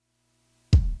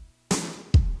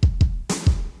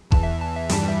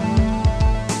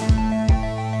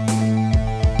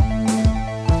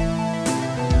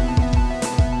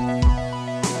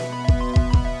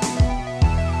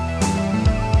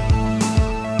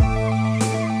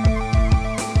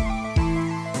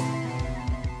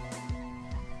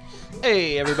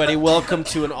Hey, everybody. Welcome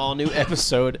to an all-new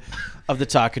episode of the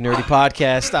Talkin' Nerdy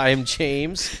podcast. I am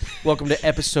James. Welcome to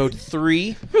episode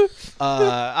 3.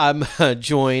 I'm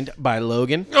joined by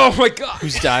Logan. Oh, my God.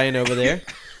 Who's dying over there.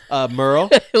 Merle.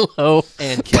 Hello.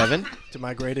 And Kevin. To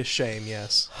my greatest shame,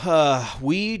 yes.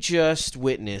 We just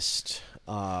witnessed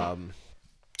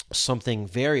something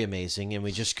very amazing, and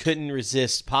we just couldn't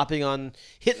resist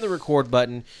hitting the record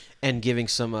button and giving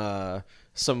some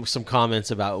comments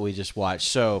about what we just watched.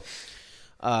 So,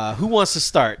 who wants to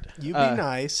start? You be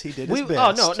nice. He did his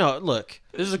best. Oh, no. Look.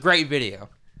 This is a great video.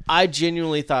 I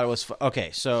genuinely thought it was fun. Okay,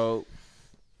 so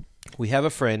we have a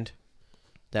friend.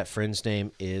 That friend's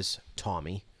name is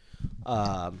Tommy.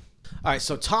 All right,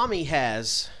 so Tommy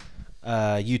has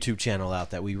a YouTube channel out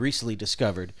that we recently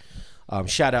discovered.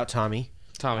 Shout out, Tommy.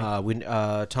 Tommy,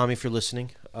 if you're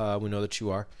listening, we know that you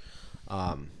are.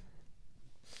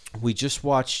 We just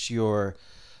watched your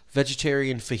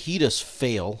vegetarian fajitas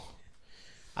fail.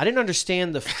 I didn't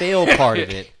understand the fail part of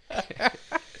it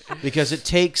because it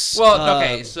takes. Well,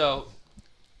 okay, so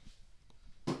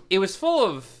it was full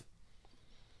of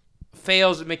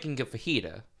fails at making a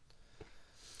fajita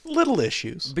Little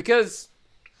issues. because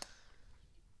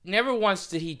never once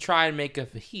did he try and make a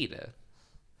fajita.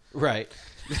 Right.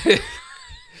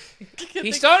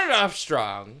 He started off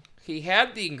strong. He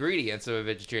had the ingredients of a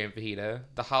vegetarian fajita: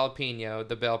 the jalapeno,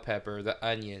 the bell pepper, the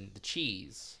onion, the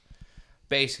cheese.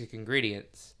 Basic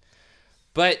ingredients.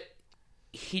 But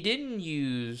he didn't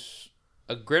use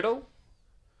a griddle,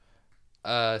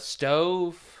 a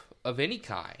stove of any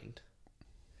kind.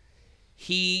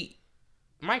 He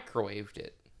microwaved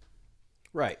it.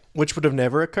 Right. Which would have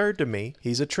never occurred to me.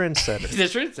 He's a trendsetter.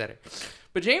 He's a trendsetter.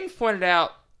 But James pointed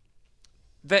out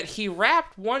that he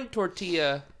wrapped one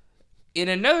tortilla in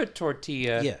another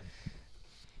tortilla Yeah.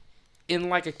 in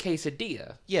like a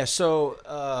quesadilla. Yeah.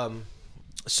 So,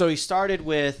 so he started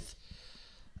with,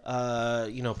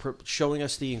 showing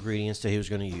us the ingredients that he was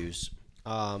going to use.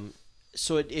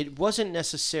 So it wasn't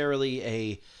necessarily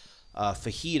a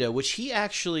fajita, which he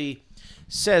actually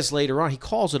says later on. He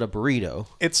calls it a burrito.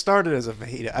 It started as a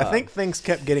fajita. I think things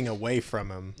kept getting away from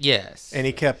him. Yes. And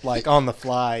he kept, like, on the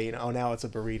fly, now it's a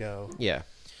burrito. Yeah.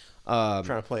 Trying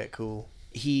to play it cool.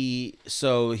 He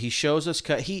shows us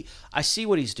I see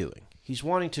what he's doing. He's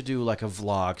wanting to do like a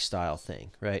vlog style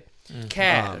thing, right?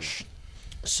 Cash.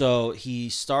 So he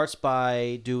starts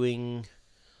by doing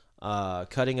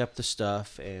cutting up the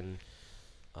stuff and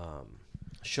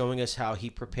showing us how he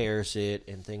prepares it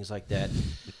and things like that.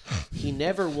 He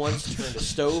never once turned a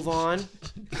stove on.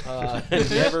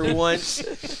 Never once,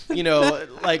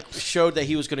 showed that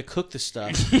he was going to cook the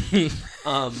stuff. He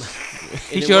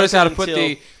showed us how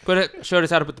to showed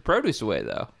us how to put the produce away,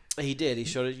 though. He did. He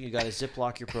showed us you got to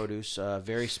Ziploc your produce.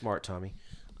 Very smart, Tommy.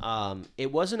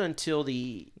 It wasn't until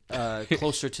the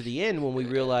closer to the end when we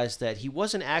realized that he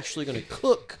wasn't actually going to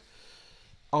cook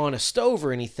on a stove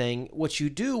or anything. What you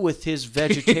do with his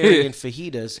vegetarian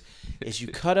fajitas is you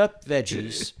cut up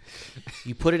veggies,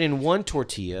 you put it in one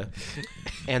tortilla,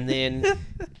 and then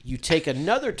you take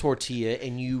another tortilla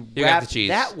and you wrap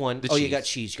that one. You got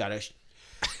cheese. You got to.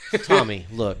 Tommy,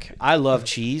 look, I love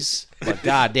cheese, but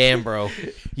goddamn, bro,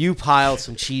 you piled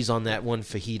some cheese on that one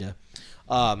fajita.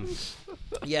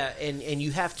 Yeah, and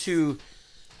you have to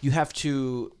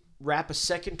wrap a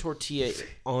second tortilla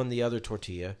on the other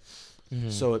tortilla. Mm-hmm.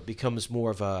 So it becomes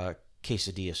more of a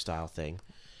quesadilla style thing.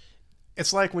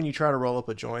 It's like when you try to roll up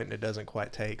a joint and it doesn't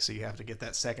quite take, so you have to get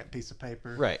that second piece of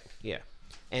paper. Right, yeah.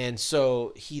 And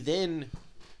so he then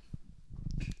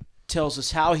tells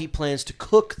us how he plans to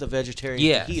cook the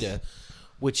vegetarian fajita,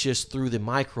 which is through the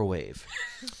microwave.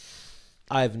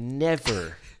 I've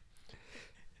never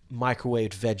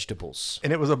microwaved vegetables.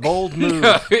 And it was a bold move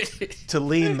to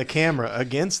lean the camera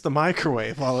against the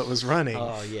microwave while it was running.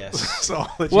 Oh, yes. So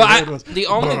all that you heard was, the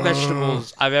only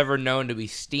vegetables I've ever known to be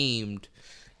steamed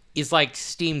is like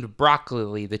steamed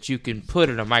broccoli that you can put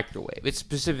in a microwave. It's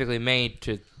specifically made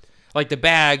to, like the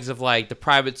bags of like the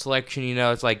private selection,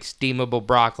 it's like steamable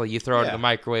broccoli. You throw it in the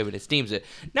microwave and it steams it.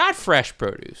 Not fresh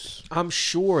produce. I'm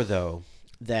sure, though,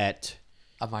 that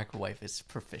a microwave is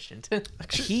proficient.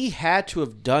 he had to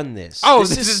have done this. Oh,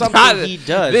 this is something he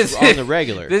does on the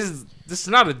regular. This is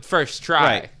not a first try.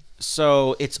 Right.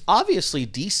 So it's obviously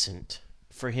decent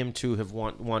for him to have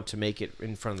want to make it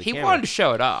in front of the camera. He wanted to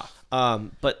show it off.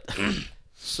 But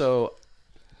so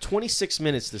 26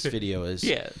 minutes this video is.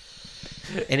 Yeah.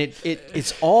 And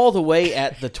it's all the way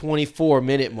at the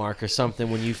 24-minute mark or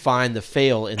something when you find the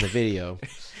fail in the video.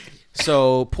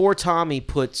 So poor Tommy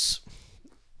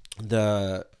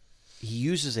he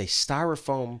uses a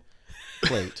styrofoam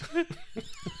plate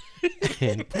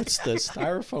and puts the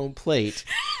styrofoam plate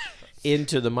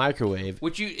into the microwave.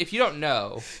 Which if you don't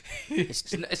know,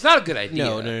 it's not a good idea.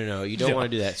 No. You don't want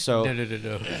to do that. So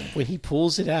No. when he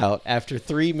pulls it out after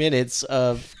 3 minutes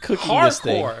of cooking this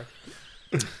thing, Hardcore.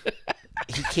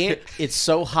 he can't. It's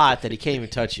so hot that he can't even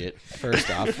touch it. First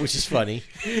off, which is funny.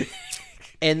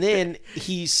 And then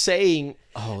he's saying,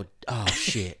 "Oh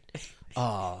shit,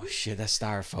 that's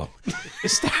styrofoam." The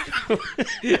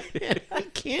styrofoam. I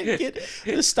can't get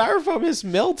the styrofoam has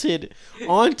melted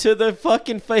onto the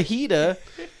fucking fajita,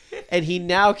 and he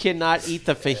now cannot eat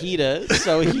the fajita.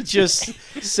 So he just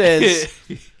says,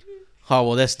 "Oh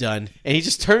well, that's done," and he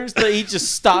just he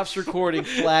just stops recording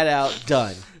flat out.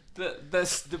 Done.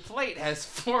 The plate has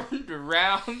formed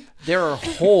around. There are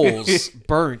holes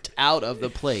burnt out of the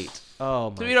plate.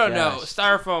 Oh my! So you don't know, gosh.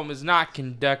 styrofoam is not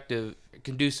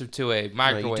conducive to a No,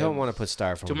 microwave. you don't want to put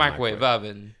styrofoam to a in the microwave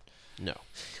oven. No.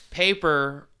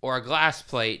 Paper or a glass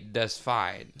plate does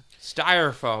fine.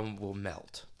 Styrofoam will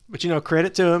melt. But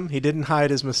credit to him. He didn't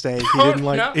hide his mistake. He Oh, didn't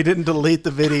no. He didn't delete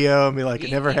the video and be like, it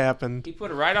He- never he- happened. He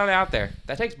put it right on out there.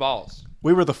 That takes balls.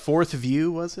 We were the fourth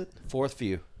view, was it? Fourth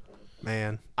view.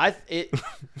 Man.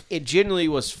 It genuinely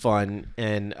was fun,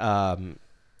 and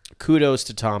kudos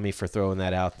to Tommy for throwing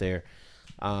that out there.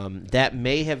 That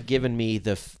may have given me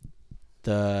the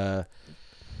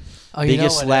Oh, you know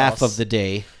biggest what laugh else? of the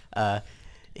day.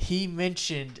 He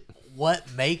mentioned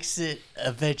what makes it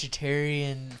a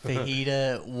vegetarian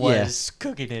fajita was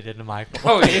cooking it in the microwave.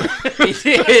 Oh, yeah. He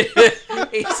did.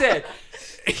 He said,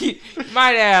 you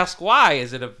might ask, why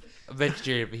is it a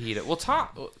vegetarian fajita? Well,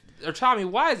 Tommy,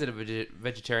 why is it a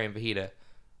vegetarian fajita?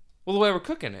 Well, the way we're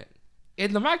cooking it.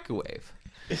 In the microwave.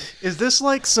 Is this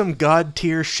like some god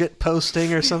tier shit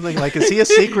posting or something? Like, is he a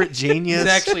secret genius? He's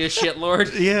actually a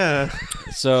shitlord. Yeah.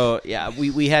 So yeah,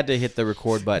 we had to hit the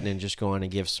record button and just go on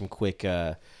and give some quick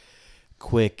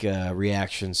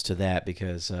reactions to that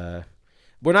because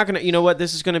we're not gonna. You know what?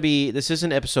 This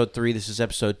isn't episode 3. This is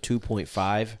episode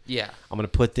 2.5. Yeah. I'm gonna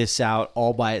put this out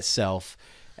all by itself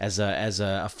as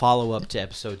a follow up to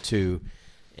episode 2,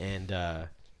 and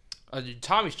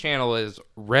Tommy's channel is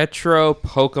Retro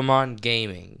Pokemon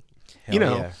Gaming. hell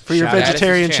yeah. for your Shout out-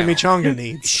 vegetarian channel. chimichanga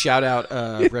needs. Shout out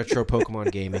Retro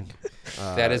Pokemon Gaming.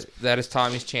 That is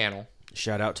Tommy's channel.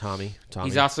 Shout out Tommy.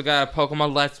 He's also got a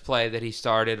Pokemon Let's Play that he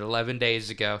started 11 days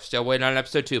ago. Still waiting on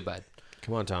episode 2, bud.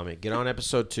 Come on, Tommy. Get on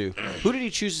episode 2. Who did he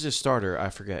choose as his starter? I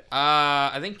forget.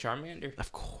 I think Charmander.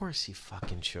 Of course he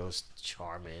fucking chose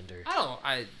Charmander.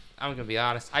 I'm gonna be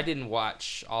honest. I didn't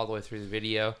watch all the way through the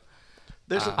video.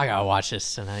 There's I gotta watch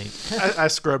this tonight. I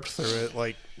scrubbed through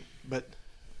it, but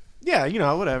yeah,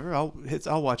 whatever.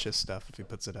 I'll watch his stuff if he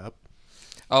puts it up,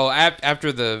 Oh,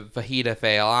 after the fajita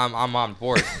fail, I'm on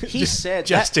board. He said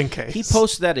just that, in case. He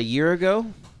posted that a year ago,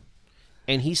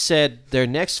 and he said their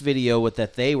next video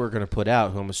that they were going to put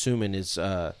out, who I'm assuming is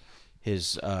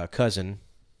his cousin.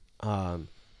 I'm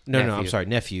sorry,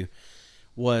 nephew.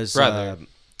 Was Brother.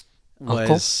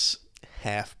 was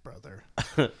half brother.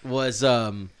 was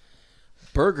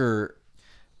burger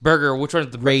Which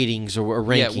one's the ratings or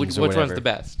rankings yeah? Which or one's whatever. the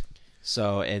best?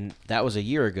 So, and that was a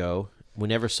year ago. We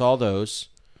never saw those.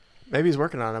 Maybe he's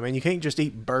working on it. I mean, you can't just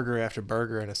eat burger after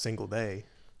burger in a single day.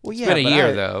 Well, It's been a but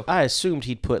year, though. I assumed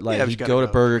he'd put Yeah, but he'd you go gotta to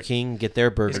go. Burger King, get their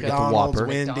burger, get the McDonald's, Whopper.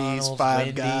 Wendy's, McDonald's,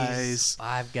 Five Guys.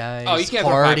 Five Guys. Oh, you can't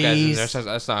throw Five Guys in Hardee's. there.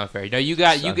 That's not fair. No, you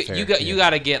got It's you unfair, you yeah. got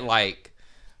to get like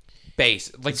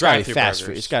base like It's gotta be drive-through fast burgers.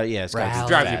 food. It's got it's got to Rallies. be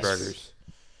drive-through fast. burgers.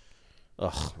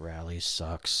 Ugh, Rallies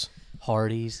sucks.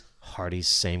 Hardee's. Hardee's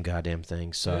same goddamn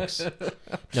thing sucks.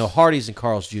 No, Hardee's and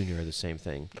Carl's Jr. are the same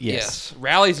thing. Yes.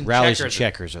 Rallies and Rallies checkers. and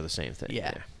checkers are the same thing.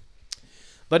 Yeah.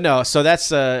 But no, so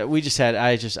that's we just had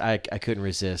I couldn't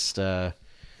resist. I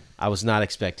was not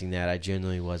expecting that. I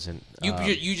genuinely wasn't.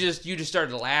 You just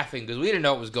started laughing because we didn't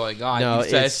know what was going on. No, You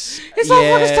said, it's all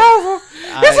yeah, fucking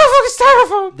styrofoam. It's all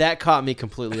fucking styrofoam. that caught me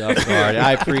completely off guard.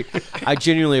 I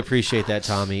genuinely appreciate that,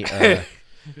 Tommy.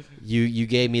 You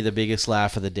gave me the biggest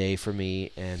laugh of the day for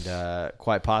me, and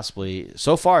quite possibly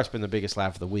so far it's been the biggest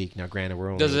laugh of the week. Now, granted,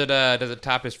 we're only Does it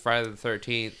top his Friday the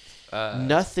 13th?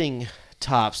 nothing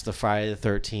tops the Friday the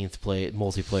 13th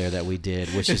multiplayer that we did,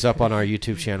 which is up on our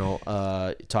YouTube channel,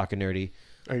 Talking Nerdy.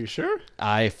 Are you sure?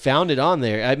 I found it on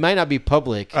there. It might not be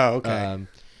public. Oh, okay.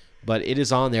 But it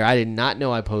is on there. I did not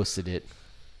know I posted it.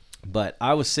 But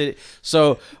I was sitting.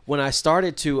 So when I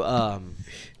started to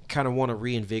kind of want to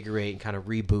reinvigorate and kind of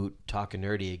reboot Talking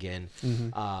Nerdy again,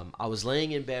 I was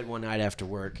laying in bed one night after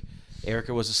work.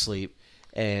 Erica was asleep,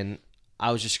 and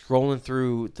I was just scrolling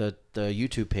through the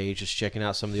YouTube page, just checking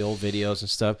out some of the old videos and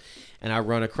stuff, and I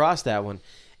run across that one,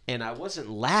 and I wasn't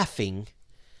laughing,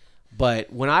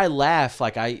 But when I laugh,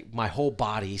 like my whole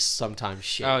body sometimes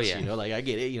shakes. Oh, yeah. You know, like I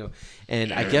get it. You know,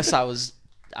 and I guess I was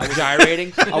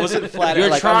gyrating. I wasn't flat. You're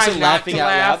like I trying wasn't not laughing to out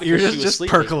laugh. loud because You're she was just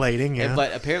sleeping. percolating, yeah.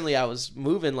 But apparently I was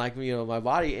moving like my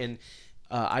body, and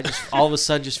I just all of a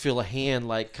sudden just feel a hand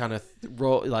like kind of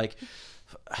roll like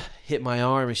hit my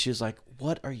arm, and she was like,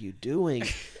 "What are you doing?"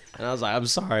 And I was like, "I'm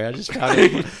sorry. I just found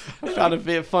it. I found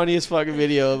a funniest fucking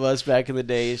video of us back in the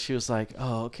day." And she was like,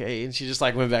 "Oh, okay." And she just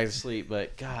like went back to sleep.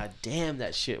 But god damn,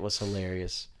 that shit was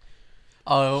hilarious.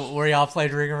 Oh, where y'all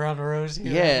played Ring Around the Rosie?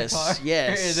 Yes,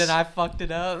 yes. And then I fucked it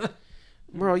up.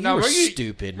 Merle, you No, were Merle, you-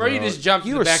 stupid. Merle, you just jumped in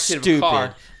You the were backseat of a stupid.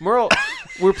 car. Merle,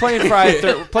 we're playing Friday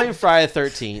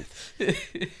 13th.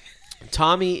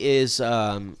 Tommy is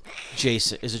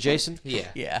Jason. Is it Jason? Yeah.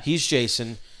 Yeah. He's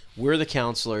Jason. We're the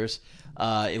counselors.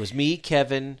 It was me,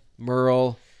 Kevin,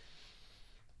 Merle,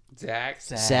 Zach.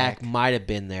 Zach might have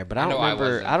been there, but I I don't know I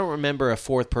remember. wasn't. I don't remember a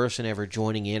fourth person ever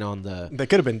joining in on the. They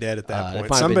could have been dead at that they point.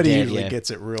 might have been Somebody dead, usually yeah.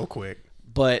 gets it real quick.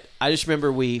 But I just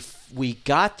remember we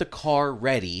got the car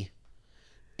ready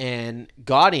and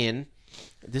got in.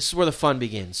 This is where the fun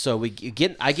begins. So I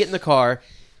get in the car.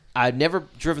 I've never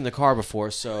driven the car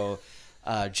before, so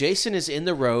Jason is in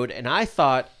the road, and I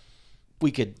thought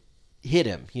we could hit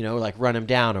him, you know, like run him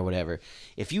down or whatever.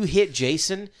 If you hit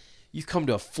Jason, you come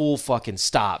to a full fucking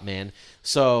stop, man.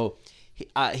 So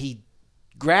he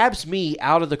grabs me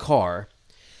out of the car.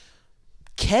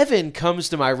 Kevin comes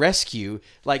to my rescue,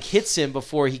 like hits him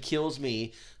before he kills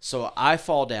me. So I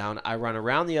fall down. I run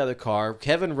around the other car.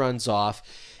 Kevin runs off,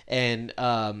 and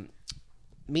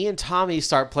me and Tommy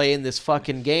start playing this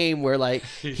fucking game where like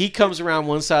he comes around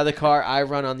one side of the car, I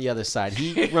run on the other side.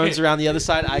 He runs around the other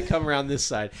side, I come around this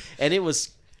side, and it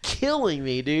was killing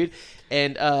me, dude.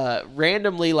 And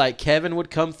randomly, like Kevin would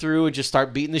come through and just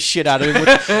start beating the shit out of him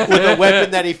with a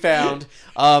weapon that he found.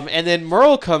 And then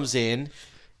Merle comes in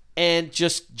and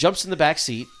just jumps in the back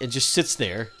seat and just sits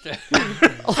there.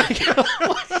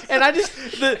 And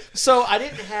so I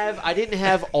didn't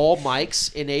have all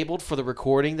mics enabled for the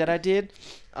recording that I did.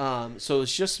 So it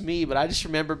was just me, but I just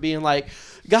remember being like,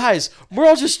 guys,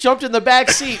 Merle just jumped in the back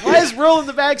seat. Why is Merle in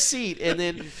the back seat? And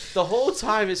then the whole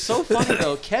time, it's so funny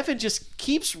though, Kevin just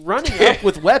keeps running up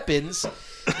with weapons,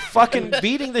 fucking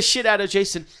beating the shit out of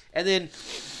Jason. And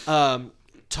then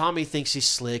Tommy thinks he's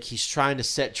slick. He's trying to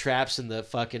set traps in the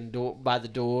fucking door by the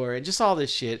door and just all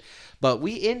this shit. But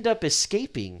we end up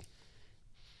escaping.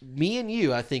 Me and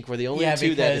you, I think, were the only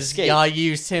two that because escaped. y'all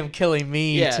used him killing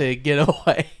me Yeah. to get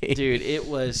away. Dude, it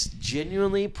was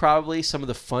genuinely probably some of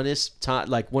the funnest time,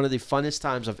 like one of the funnest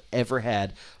times I've ever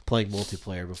had playing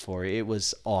multiplayer before. It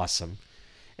was awesome.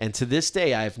 And to this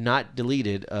day, I have not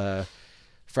deleted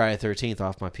Friday the 13th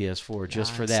off my PS4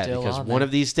 just for it's that, still because on one there.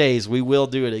 of these days we will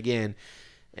do it again,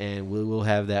 and we will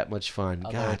have that much fun.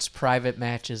 Although God, it's private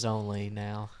matches only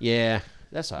now. yeah,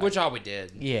 that's all right. Which all we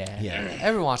did. Yeah. Yeah.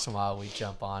 Every once in a while we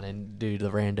jump on and do the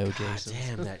rando God Jasons.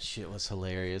 damn, that shit was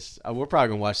hilarious. We're probably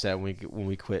gonna watch that when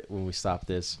we stop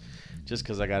this, just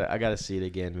because I gotta see it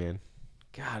again, man.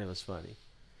 God, it was funny.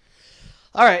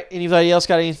 All right, anybody else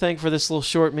got anything for this little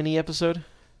short mini episode?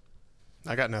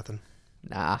 I got nothing.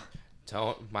 Nah.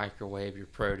 Don't microwave your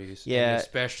produce. Yeah. And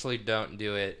especially don't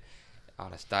do it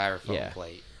on a styrofoam Yeah.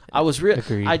 plate.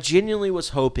 Agreed. I genuinely was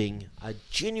hoping.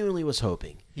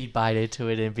 He'd bite into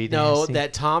it and be No, nasty.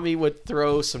 that Tommy would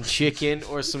throw some chicken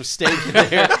or some steak in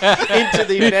there into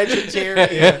the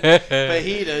vegetarian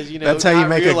fajitas. You know, That's how you not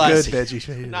make a good realizing- veggie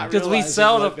fajita. not Because we realizing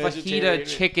sell the what vegetarian fajita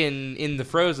is. chicken in the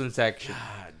frozen section.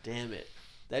 God damn it,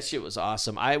 that shit was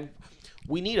awesome.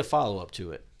 We need a follow up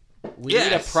to it. We need a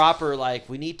Yes. proper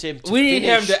we need to We need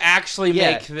him finish. to actually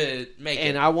Yeah. make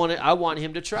And it. I want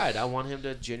him to try it. I want him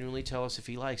to genuinely tell us if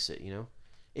he likes it, you know?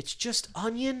 It's just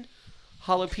onion,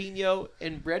 jalapeno,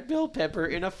 and red bell pepper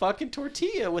in a fucking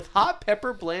tortilla with hot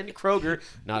pepper blend Kroger,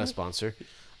 not a sponsor,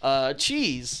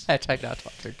 cheese. Hashtag not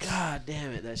sponsored. God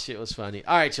damn it, that shit was funny.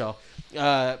 All right, y'all.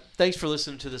 Thanks for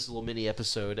listening to this little mini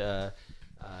episode.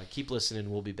 Keep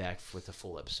listening. We'll be back with a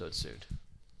full episode soon.